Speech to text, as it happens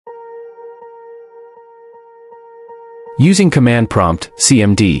Using command prompt,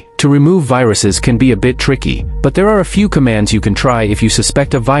 CMD, to remove viruses can be a bit tricky, but there are a few commands you can try if you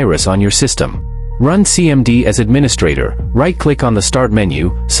suspect a virus on your system. Run CMD as administrator, right-click on the Start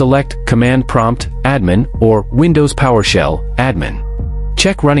menu, select Command Prompt, Admin, or Windows PowerShell, Admin.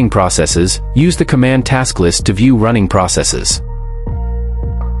 Check running processes, use the command tasklist to view running processes.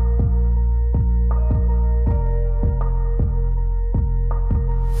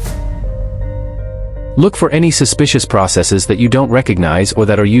 Look for any suspicious processes that you don't recognize or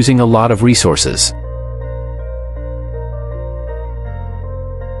that are using a lot of resources.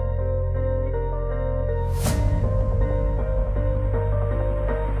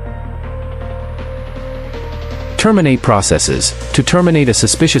 Terminate processes. To terminate a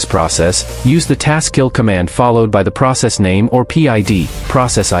suspicious process, use the taskkill command followed by the process name or PID,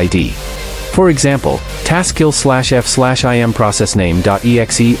 process ID. For example,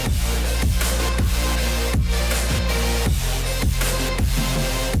 taskkill/f/improcessname.exe.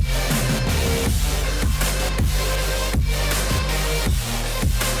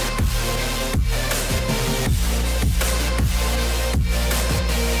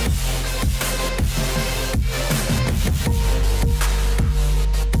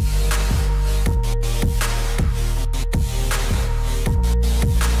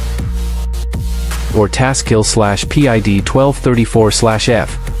 or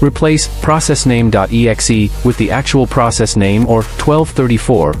taskkill/PID1234/F, replace processname.exe with the actual process name or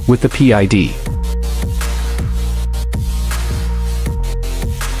 1234 with the PID.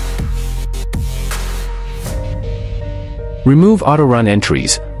 Remove autorun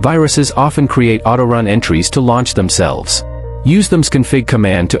entries. Viruses often create autorun entries to launch themselves. Use the msconfig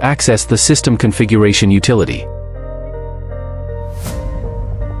command to access the system configuration utility.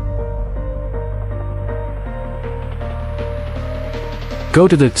 Go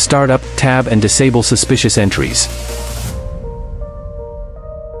to the Startup tab and disable suspicious entries.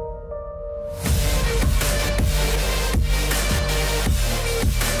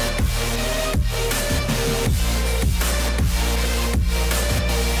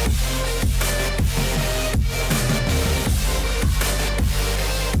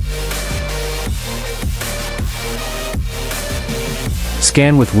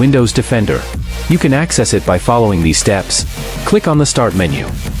 Scan with Windows Defender. You can access it by following these steps. Click on the Start menu.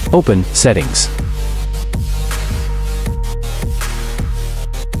 Open Settings.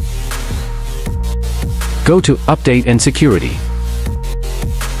 Go to Update and Security.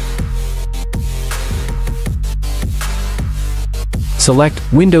 Select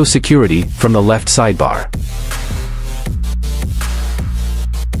Windows Security from the left sidebar.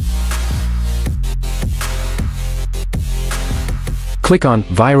 Click on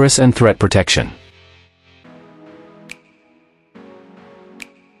Virus and Threat Protection.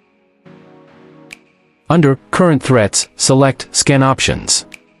 Under Current Threats, select Scan Options.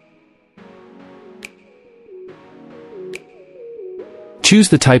 Choose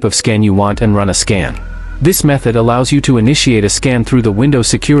the type of scan you want and run a scan. This method allows you to initiate a scan through the Windows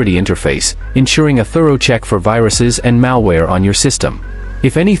Security interface, ensuring a thorough check for viruses and malware on your system.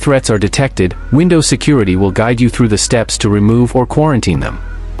 If any threats are detected, Windows Security will guide you through the steps to remove or quarantine them.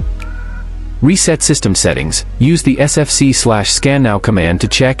 Reset system settings. Use the sfc/scannow command to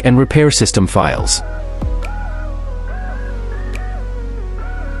check and repair system files.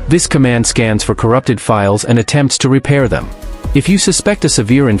 This command scans for corrupted files and attempts to repair them. If you suspect a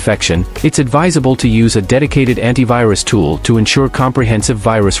severe infection, it's advisable to use a dedicated antivirus tool to ensure comprehensive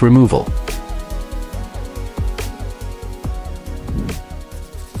virus removal.